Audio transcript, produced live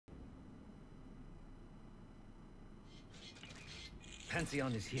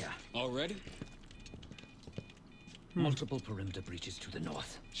Pantheon is here. Already? Multiple perimeter breaches to the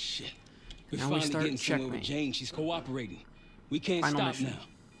north. Shit. We're Now finally we start getting somewhere with Checkmate. Jane. She's cooperating. We can't Final stop mission.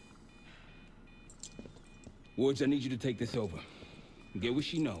 now. Woods, I need you to take this over. Get what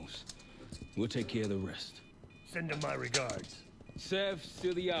she knows. We'll take care of the rest. Send him my regards. Sev,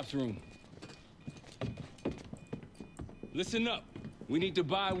 steal the ops room. Listen up. We need to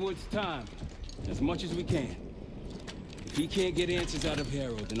buy Woods time. As much as we can. If he can't get answers out of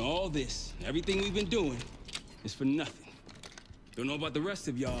Harold, then all this, everything we've been doing, is for nothing. Don't know about the rest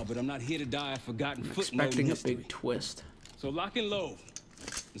of y'all, but I'm not here to die a forgotten footnote in Expecting a history. big twist. So lock and load.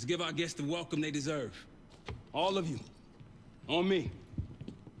 Let's give our guests the welcome they deserve. All of you. On me.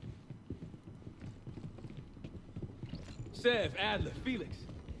 Sev, Adler, Felix,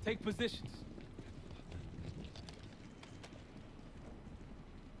 take positions.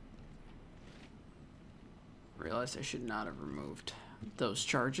 Realized I should not have removed those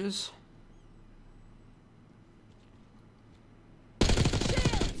charges.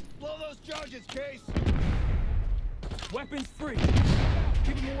 Blow those charges, Case! Weapons free.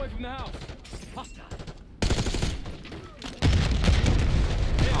 Keep them away from the house. Hostile.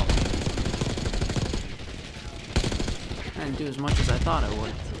 I didn't do as much as I thought I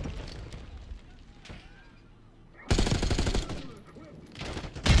would.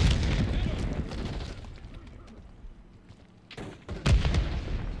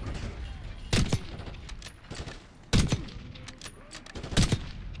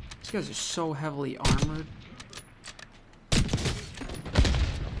 These guys are so heavily armored.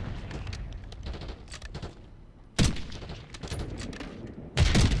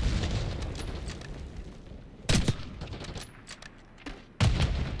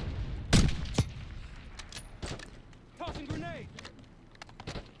 Tossing grenade.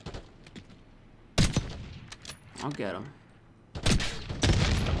 I'll get him.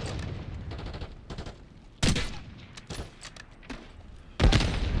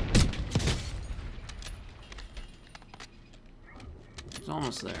 He's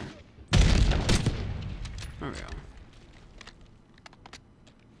almost there. There we go.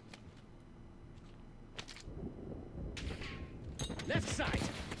 Left side!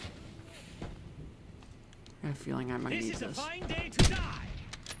 I have a feeling I might need This is a this. fine day to die!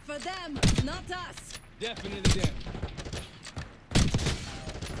 For them, not us. Definitely them.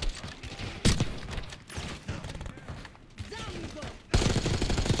 Down you go.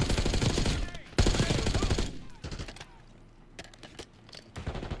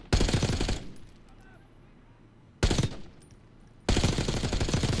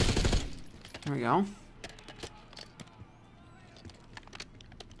 There we go.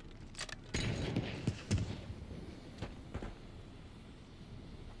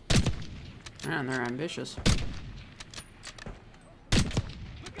 Man, they're ambitious.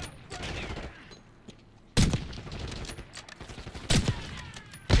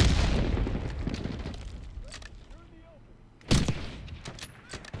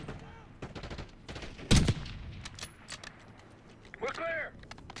 We're clear!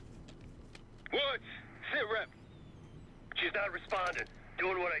 Woods, sit rep. She's not responding.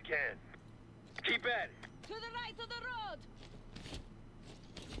 Doing what I can. Keep at it. To the right of the road.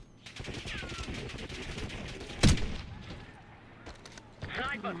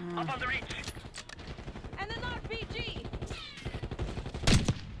 Sniper, up on the reach. And an RPG.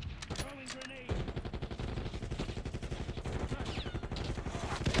 Throwing grenade.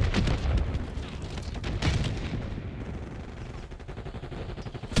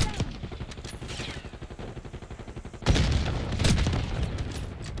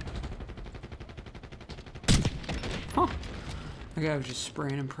 Huh. That guy was just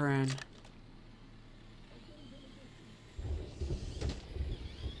spraying and praying.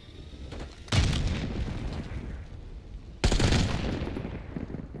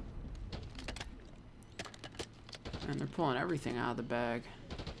 And they're pulling everything out of the bag.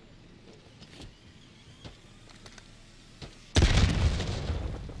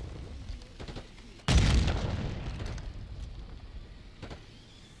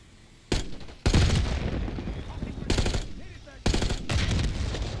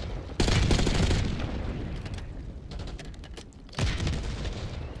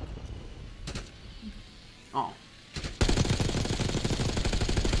 Oh.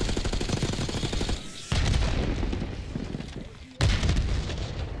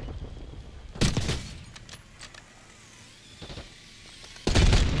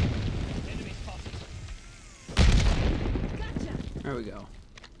 There we go.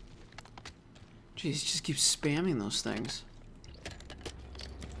 Jeez, just keep spamming those things.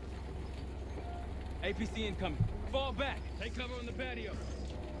 APC incoming. Fall back. Take cover on the patio.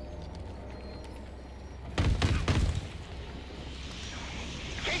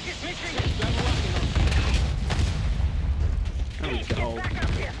 Case is missing! Grab a rocket launcher. There we Case, go. get back up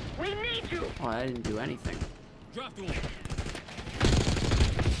here! We need you! Oh, I didn't do anything. Drop the one.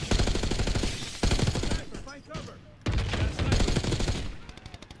 Sniper, find cover. Got a sniper.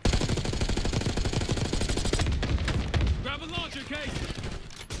 Grab a launcher, Case.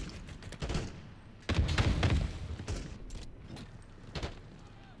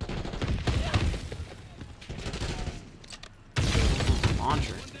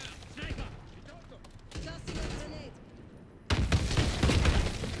 Launcher. Tossing a grenade.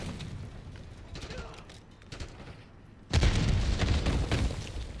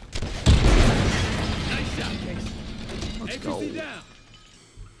 Nice shot, Case. Let's APC go. down.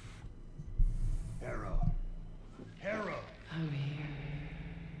 Harrow. Harrow! I'm here.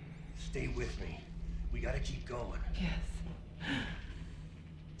 Stay with me. We gotta keep going. Yes.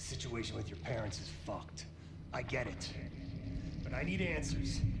 The situation with your parents is fucked. I get it. But I need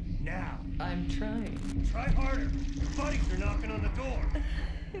answers. Now. I'm trying. Try harder. Your buddies are knocking on the door.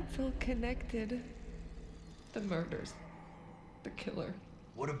 It's all connected. The murders. The killer.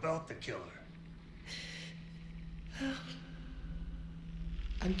 What about the killer?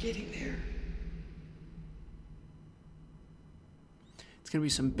 I'm getting there. It's gonna be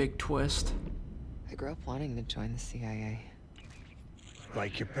some big twist. I grew up wanting to join the CIA.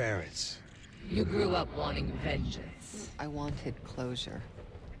 Like your parents. You grew up wanting vengeance. I wanted closure.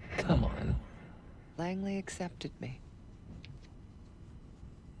 Come on. Langley accepted me.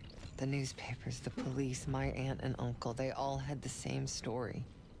 The newspapers, the police, my aunt and uncle, they all had the same story.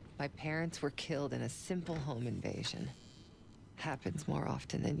 My parents were killed in a simple home invasion. Happens more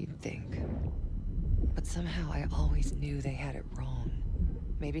often than you'd think. But somehow I always knew they had it wrong.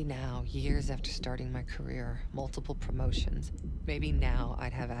 Maybe now, years after starting my career, multiple promotions, maybe now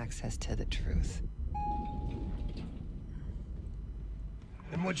I'd have access to the truth.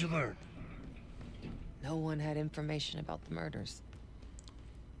 And what'd you learn? No one had information about the murders.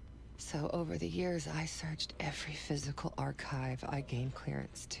 So over the years, I searched every physical archive I gained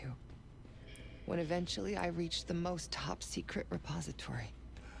clearance to. When eventually I reached the most top-secret repository,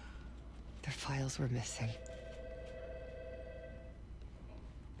 their files were missing.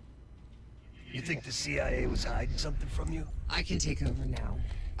 You think the CIA was hiding something from you? I can take over now.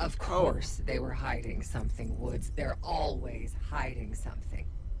 Of course they were hiding something, Woods. They're always hiding something.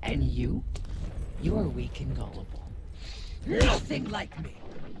 And you? You are weak and gullible. Nothing like me.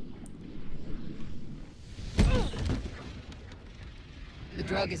 The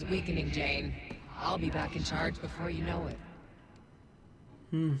drug is weakening, Jane. I'll be back in charge before you know it.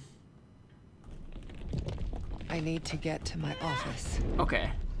 I need to get to my office. Okay.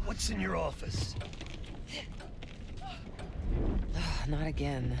 What's in your office? Not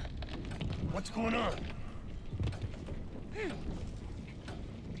again. What's going on?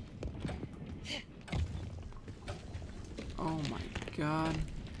 Oh my god.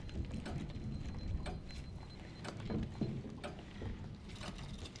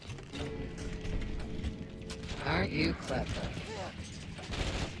 Aren't you clever?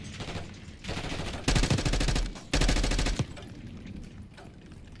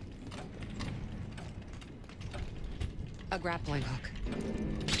 A grappling hook.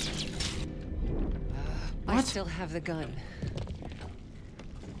 I What? still have the gun.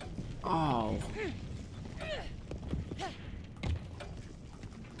 Oh.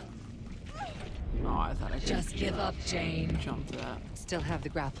 Oh, I thought I could Just give up, Jane. jump that. Still have the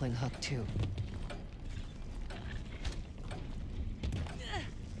grappling hook, too.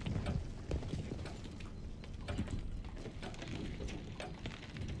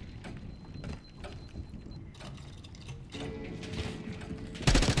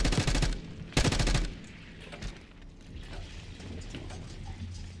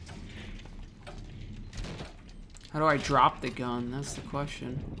 How do I drop the gun? That's the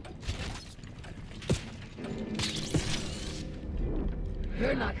question.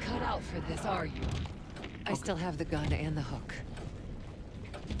 You're not cut out for this, are you? I still have the gun and the hook.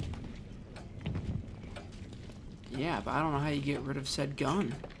 Yeah, but I don't know how you get rid of said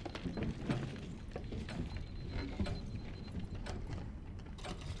gun.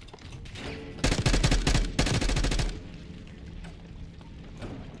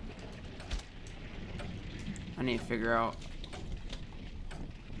 I need to figure out.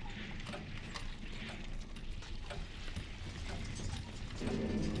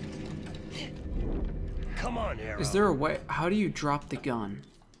 Come on, Harrow. Is there a way? How do you drop the gun?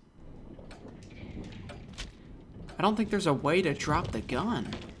 I don't think there's a way to drop the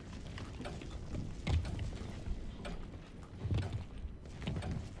gun.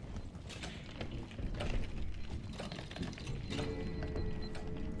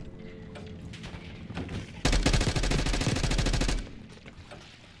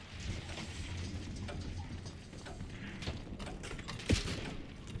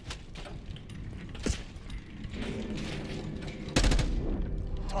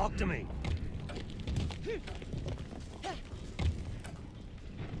 to me.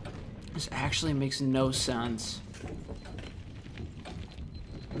 This actually makes no sense.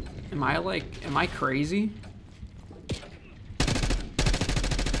 Am I crazy?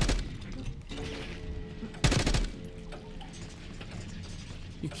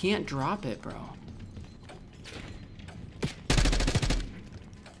 You can't drop it, bro.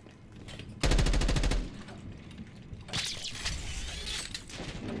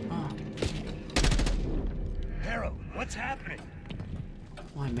 Harrow, what's happening?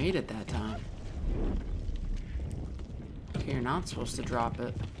 Well, I made it that time. Okay, you're not supposed to drop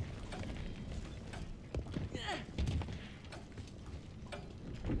it.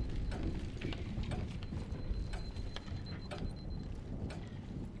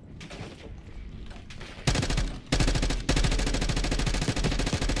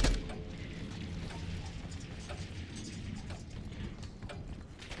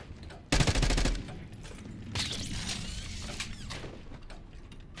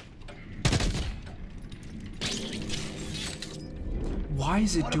 Why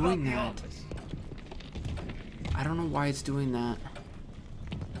is it doing that? I don't know why it's doing that.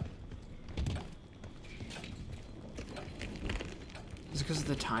 Is it because of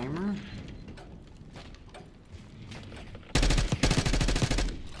the timer?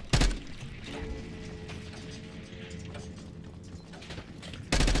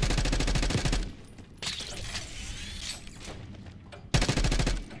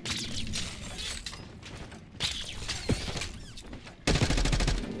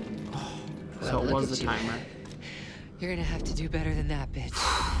 So it was the timer. You're gonna have to do better than that, bitch.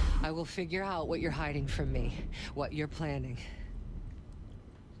 I will figure out what you're hiding from me, what you're planning.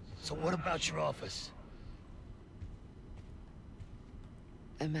 So what about your office?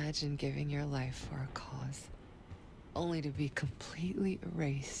 Imagine giving your life for a cause, only to be completely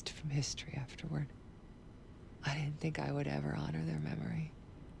erased from history afterward. I didn't think I would ever honor their memory.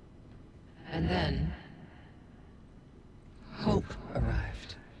 And then, hope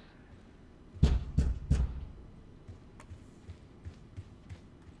arrived.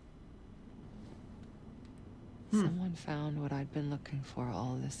 Someone found what I'd been looking for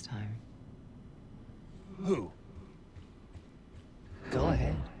all this time. Who? Go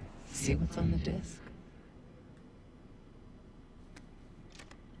ahead. See what's on the disc.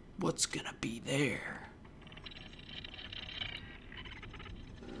 What's gonna be there?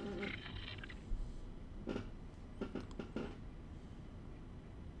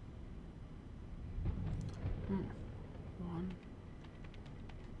 One,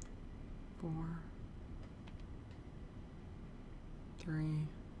 4, 3,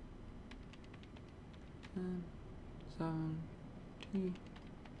 10, 7, T.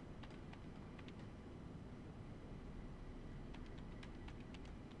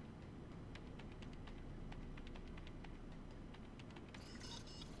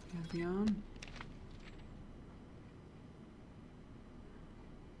 Beyond.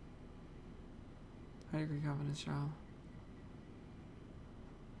 High degree confidence trial.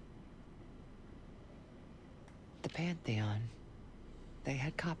 The Pantheon. They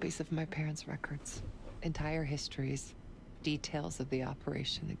had copies of my parents' records, entire histories, details of the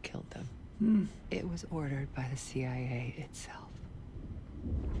operation that killed them. It was ordered by the CIA itself.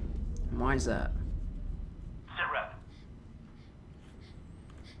 Why is that? Sit rep.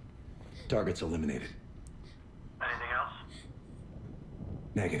 Target's eliminated. Anything else?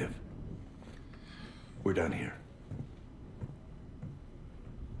 Negative. We're done here.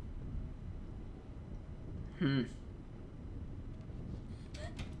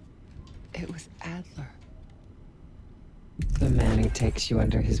 It was Adler. The man who takes you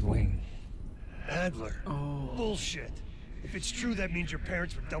under his wing. Adler. Oh. Bullshit. If it's true, that means your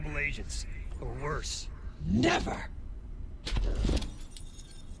parents were double agents. Or worse. Never!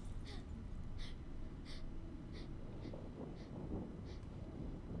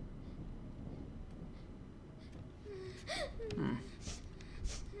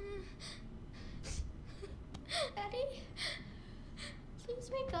 Eddie,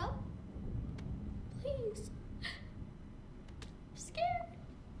 please wake up. Please. I'm scared.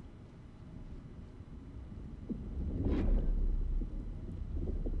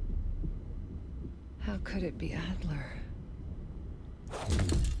 How could it be Adler?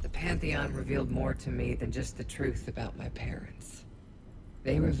 The Pantheon revealed more to me than just the truth about my parents.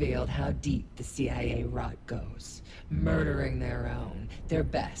 They revealed how deep the CIA rot goes, murdering their own, their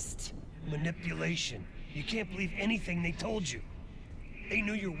best. Manipulation. You can't believe anything they told you. They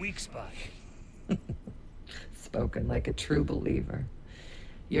knew your weak spot. Spoken like a true believer.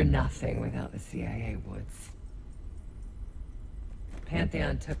 You're nothing without the CIA, Woods.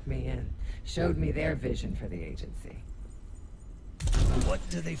 Pantheon took me in, showed me their vision for the agency. What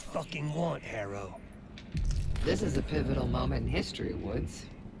do they fucking want, Harrow? This is a pivotal moment in history, Woods.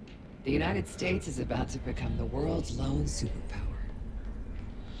 The United States is about to become the world's lone superpower.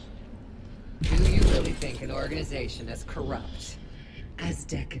 Do you really think an organization as corrupt, as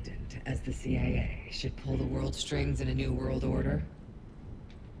decadent as the CIA should pull the world strings in a new world order?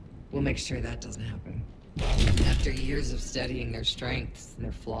 We'll make sure that doesn't happen. After years of studying their strengths and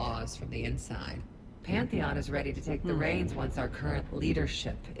their flaws from the inside, Pantheon is ready to take the reins once our current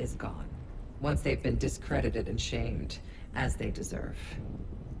leadership is gone. Once they've been discredited and shamed, as they deserve.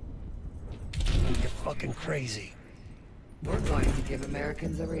 You're fucking crazy. We're going to give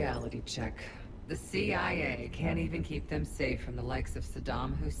Americans a reality check. The CIA can't even keep them safe from the likes of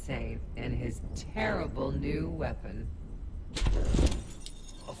Saddam Hussein and his terrible new weapon.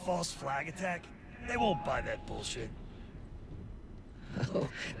 A false flag attack? They won't buy that bullshit. Oh,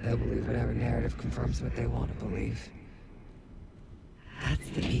 they'll believe whatever narrative confirms what they want to believe. That's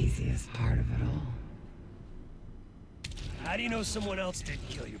the easiest part of it all. How do you know someone else didn't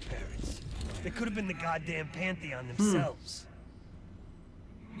kill your parents? They could have been the goddamn Pantheon themselves.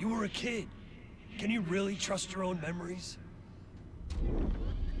 You were a kid. Can you really trust your own memories?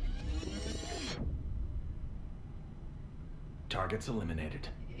 Targets eliminated.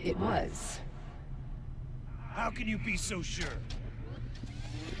 It was. How can you be so sure?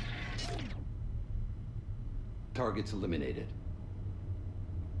 Targets eliminated.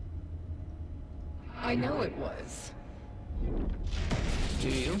 I know it was. Do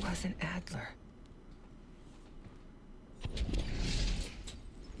you? It wasn't Adler.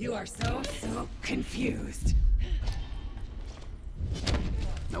 You are so confused.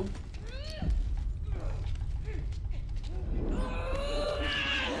 Nope.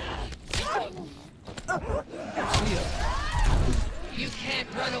 You can't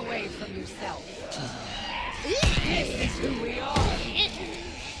run away from yourself. This is who we are.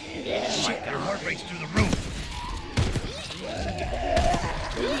 Shit, your heart rate's through the roof.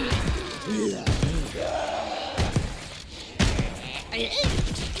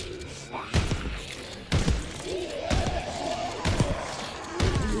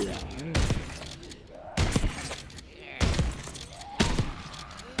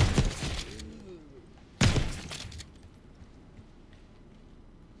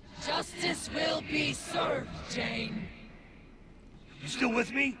 Justice will be served, Jane. You still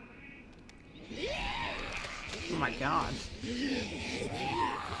with me? Oh my god.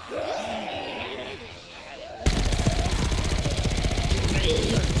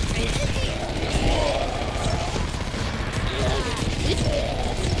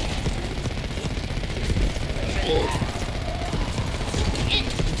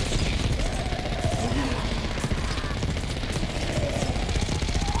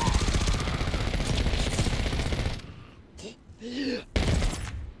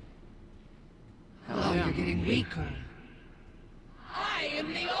 Oh, you're getting weaker. I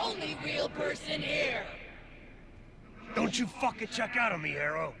am the only real person here. Don't you fucking check out on me,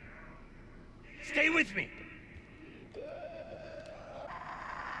 Harrow. Stay with me.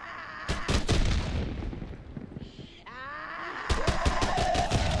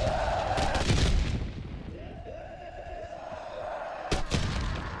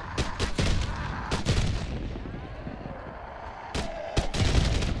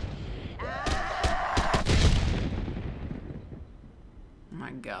 Oh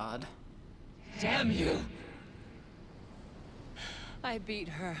my god. Damn you. I beat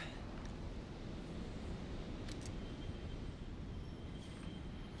her.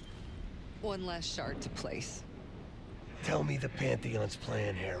 One last shard to place. Tell me the Pantheon's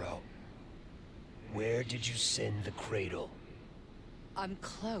plan, Harrow. Where did you send the cradle? I'm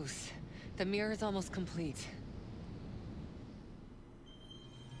close. The mirror's almost complete.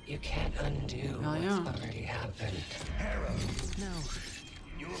 You can't undo Oh, what's yeah. already happened. Harrow, No.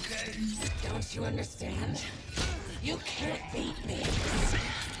 you okay? Don't you understand? You can't beat me.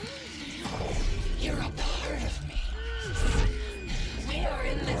 You're a part of me. We are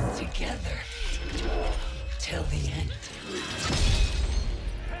in this together. Till the end.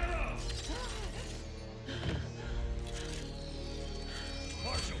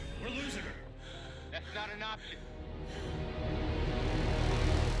 Marshall, we're losing her. That's not an option.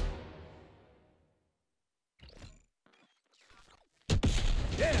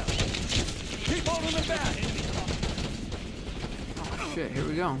 Yeah! Keep holding them back! Oh shit, here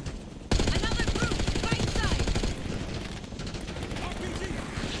we go. Another group, right side.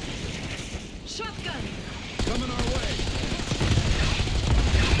 Shotgun. Coming our way.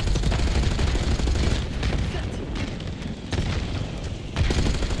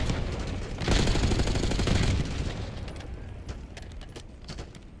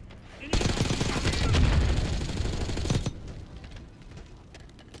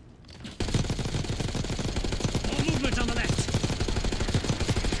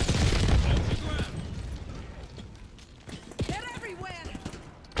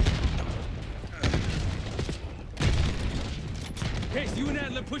 You and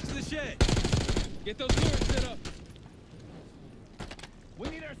Adler push to the shed. Get those turrets set up. We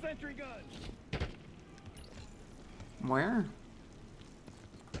need our sentry gun. Where?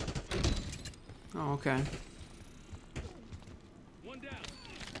 Oh, okay. One down.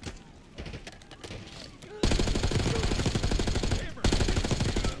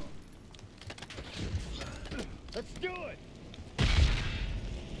 Let's do it.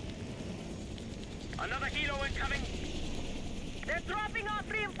 Another helo incoming. They're dropping off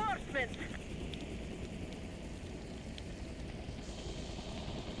reinforcements.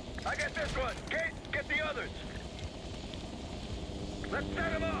 I got this one. Kate, get the others. Let's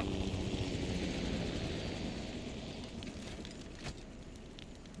set them up.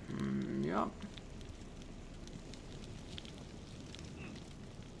 Yep.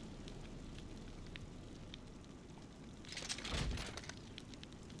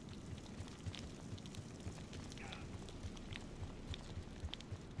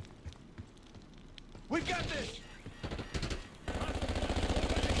 We've got this.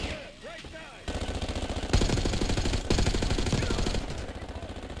 Right side.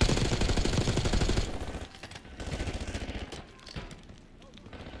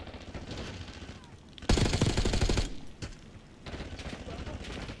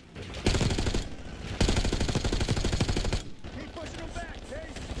 Keep pushing them back,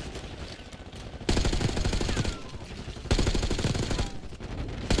 Chase.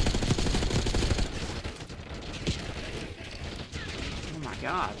 Oh my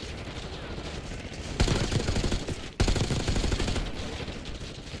god.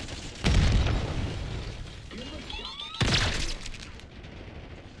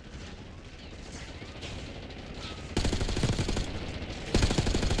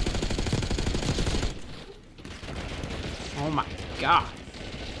 Oh my god.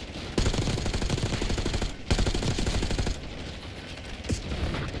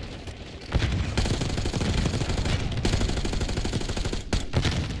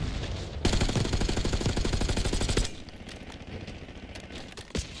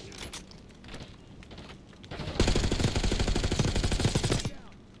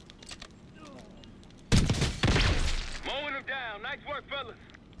 Mowing them down. Nice work, fellas.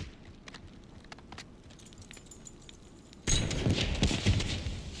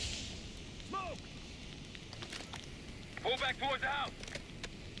 Smoke! Pull back towards the house.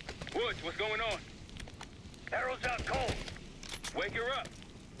 Woods, what's going on? Arrow's out cold. Wake her up.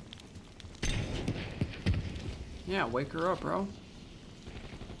 Yeah, wake her up, bro.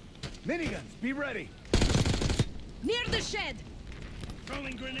 Miniguns, be ready. Near the shed.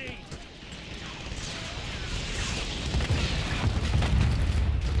 Throwing grenade.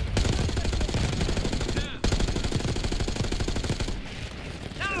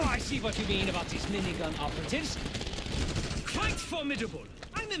 Now I see what you mean about these minigun operatives. Quite formidable.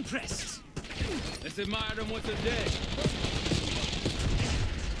 I'm impressed. Let's admire them once they're dead.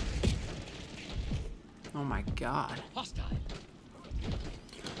 Oh my god. Hostile.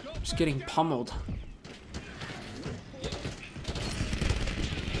 Just getting pummeled.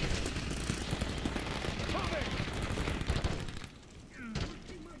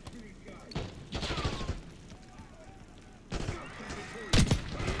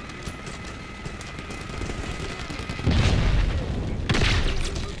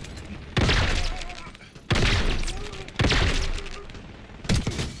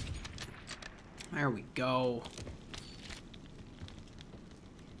 There we go.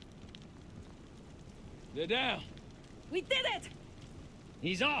 They're down. We did it.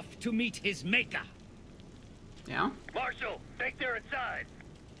 He's off to meet his maker. Yeah? Marshal, think they're inside.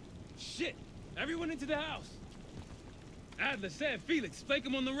 Shit! Everyone into the house. Adler said, Felix, flank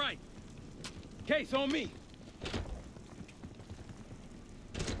him on the right. Case on me.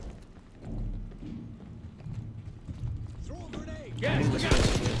 Throw a grenade. Gas, look out!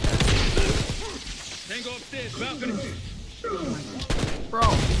 Tango upstairs, balcony. Bro.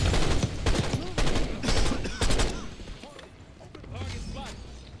 Target spot.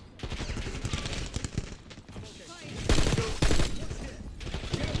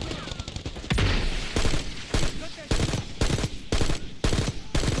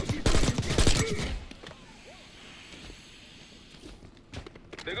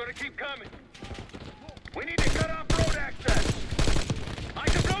 They're gonna keep coming. We need to cut off road access. I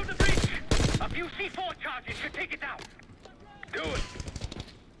can blow the breach. A few C4 charges should take it down. Do it.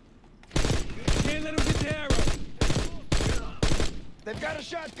 Can't let him get the arrow. They've got a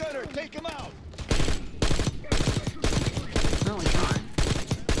shotgunner. Take him out. Really trying.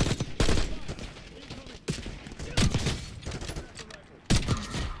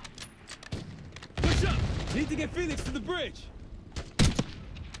 Push up. Need to get Felix to the bridge.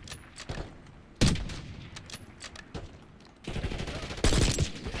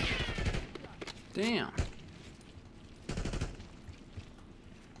 Damn.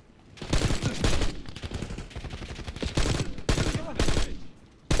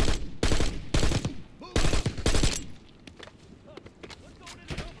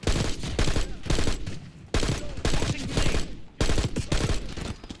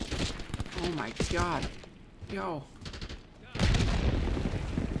 Oh my god. Yo.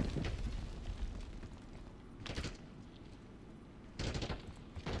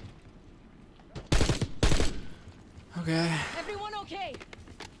 Okay. Everyone okay?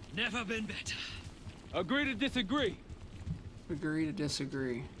 Never been better. Agree to disagree. Agree to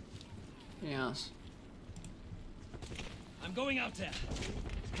disagree. Yes. I'm going out there.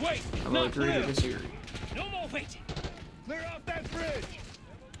 Wait, I will not agree clear. to disagree. No more waiting. Clear out that bridge!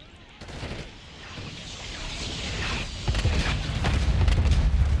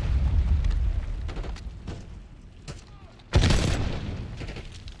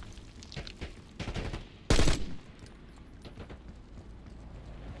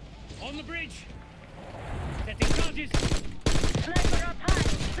 On the bridge. Setting charges. Sniper up high.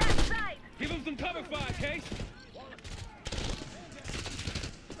 Left side. Give him some cover fire, Case.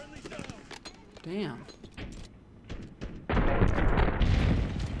 Damn.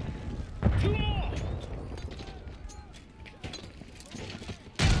 Two more.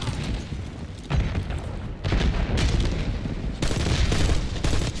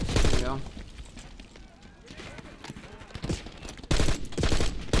 There we go.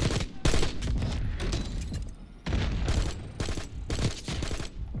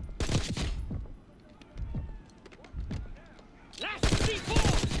 Last C4.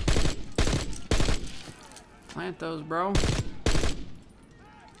 Plant those, bro.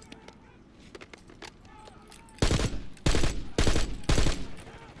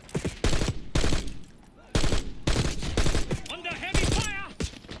 Under heavy fire.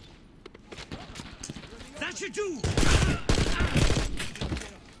 That should do.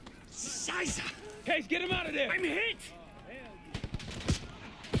 Scheiße. Case, get him out of there. I'm hit.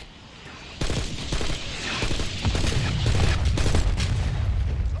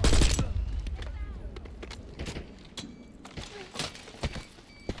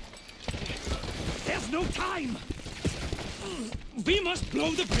 There's no time. We must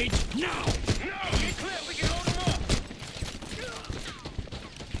blow the bridge now. No! Get clear! We can hold them off!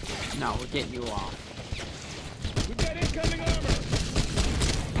 No, we're getting you off. We got incoming armor.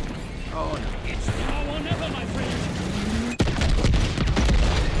 Oh no. It's now or never, my friend.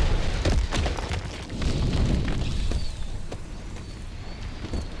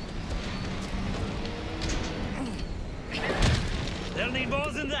 They'll need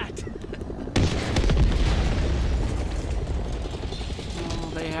more than that.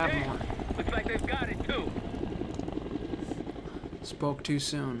 Oh, they have more. Looks like they've got it, too. Spoke too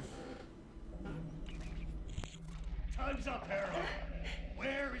soon. Time's up, Harold.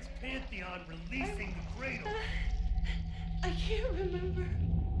 Where is Pantheon releasing the cradle? I can't remember.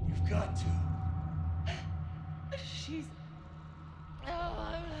 You've got to. She's...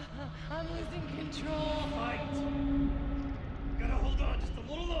 Oh, I'm losing control. Fight. Gotta hold on just a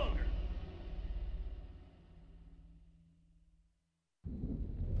little longer.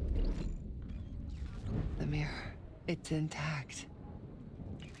 The mirror. It's intact.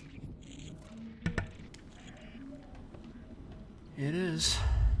 It is.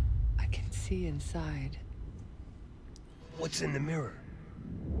 I can see inside. What's in the mirror?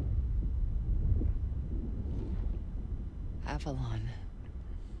 Avalon.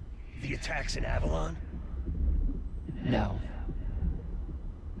 The attacks in Avalon? No.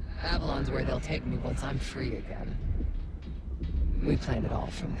 Avalon's where they'll take me once I'm free again. We planned it all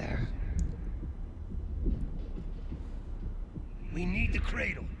from there. We need the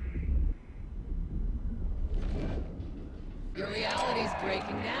cradle. Your reality's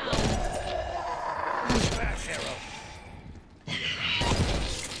breaking down. Push back, Arrow.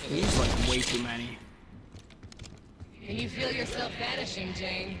 He's like way too many. Can you feel yourself vanishing,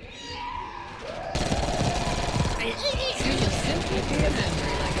 Jane? Soon you'll simply be a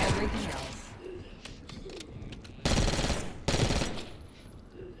memory like everything else.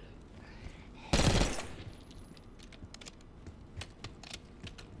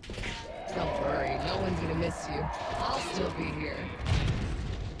 Don't worry, no one's gonna miss you. I'll still be here.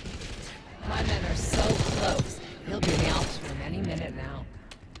 My men are so close. He'll be in the Alps room any minute now.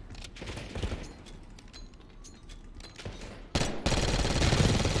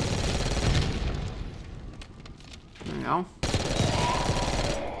 There you go.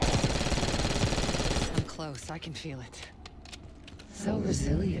 I'm close, I can feel it. So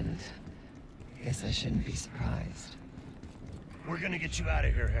resilient. Guess I shouldn't be surprised. We're gonna get you out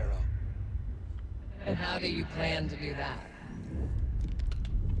of here, Harrow. And how do you plan to do that?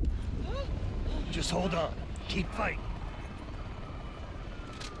 Just hold on. Keep fighting.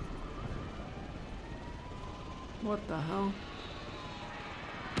 What the hell?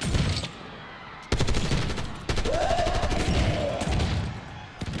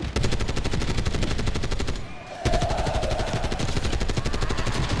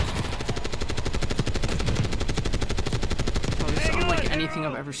 Oh, this is unlike anything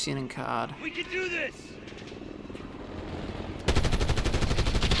I've ever seen in COD. We can do this!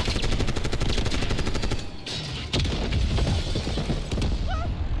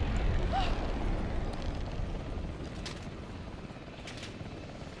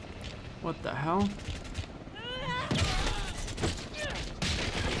 What the hell?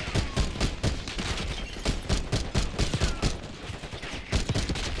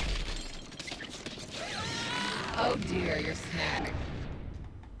 Oh dear, you're snagged.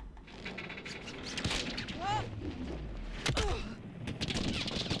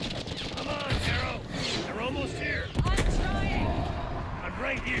 Come on, Arrow! They're almost here! I'm trying. I'm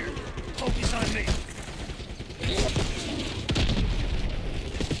right here. Focus on me.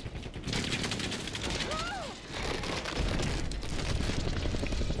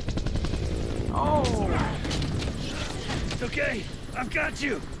 Oh! It's okay. I've got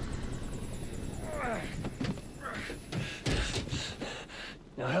you.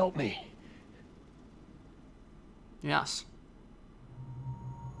 Now help me. Yes.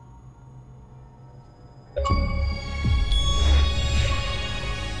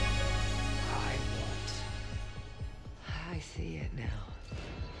 I see it now.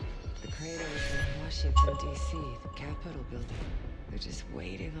 The crater is in Washington, D.C., the Capitol building. They're just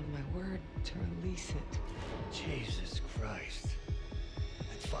waiting on my word to release it. Jesus Christ.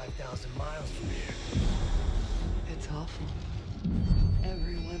 That's 5,000 miles from here. It's awful.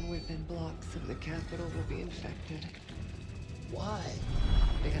 Everyone within blocks of the Capitol will be infected. Why?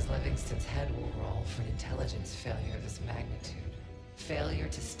 Because Livingston's head will roll for an intelligence failure of this magnitude. Failure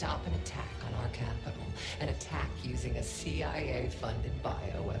to stop an attack on our capital. An attack using a CIA-funded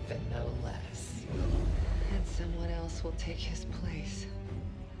bioweapon, no less. And someone else will take his place.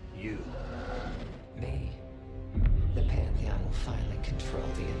 You. Me. The Pantheon will finally control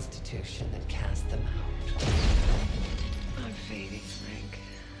the institution that cast them out. I'm fading, Frank.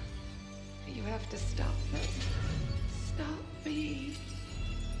 You have to stop them. Stop me.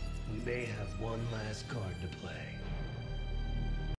 We may have one last card to play.